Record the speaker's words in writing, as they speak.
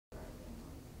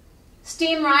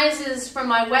Steam rises from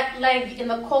my wet leg in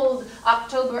the cold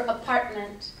October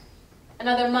apartment.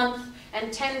 Another month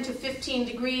and 10 to 15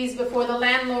 degrees before the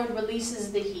landlord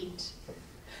releases the heat.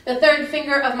 The third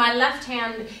finger of my left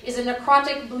hand is a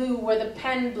necrotic blue where the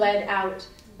pen bled out.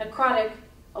 Necrotic,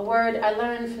 a word I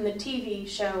learned from the TV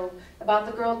show about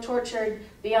the girl tortured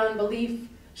beyond belief,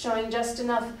 showing just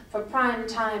enough for prime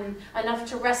time, enough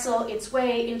to wrestle its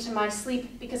way into my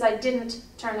sleep because I didn't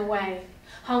turn away.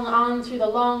 Hung on through the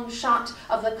long shot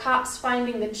of the cops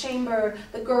finding the chamber,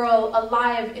 the girl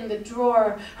alive in the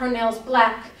drawer, her nails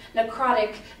black,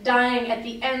 necrotic, dying at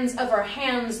the ends of her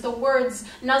hands, the words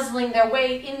nuzzling their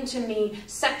way into me,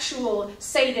 sexual,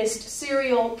 sadist,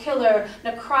 serial killer,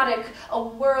 necrotic, a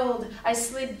world I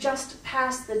slid just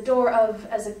past the door of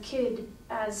as a kid,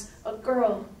 as a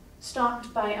girl.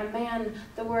 Stalked by a man,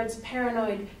 the words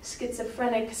paranoid,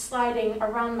 schizophrenic, sliding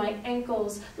around my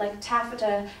ankles like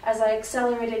taffeta as I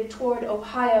accelerated toward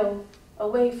Ohio,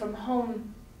 away from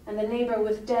home, and the neighbor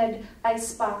with dead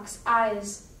icebox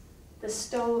eyes. The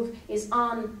stove is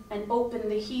on and open,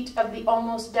 the heat of the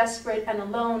almost desperate and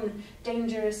alone,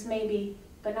 dangerous maybe,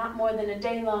 but not more than a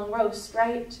day-long roast,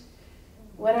 right?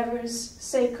 Whatever's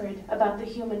sacred about the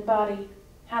human body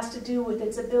has to do with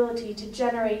its ability to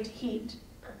generate heat,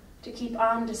 to keep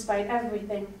on despite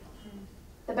everything.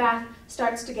 The bath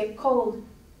starts to get cold.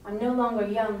 I'm no longer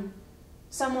young.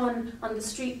 Someone on the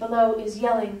street below is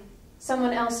yelling.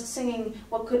 Someone else singing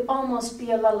what could almost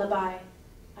be a lullaby.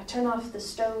 I turn off the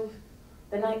stove.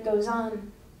 The night goes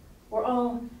on. We're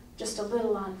all just a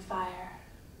little on fire.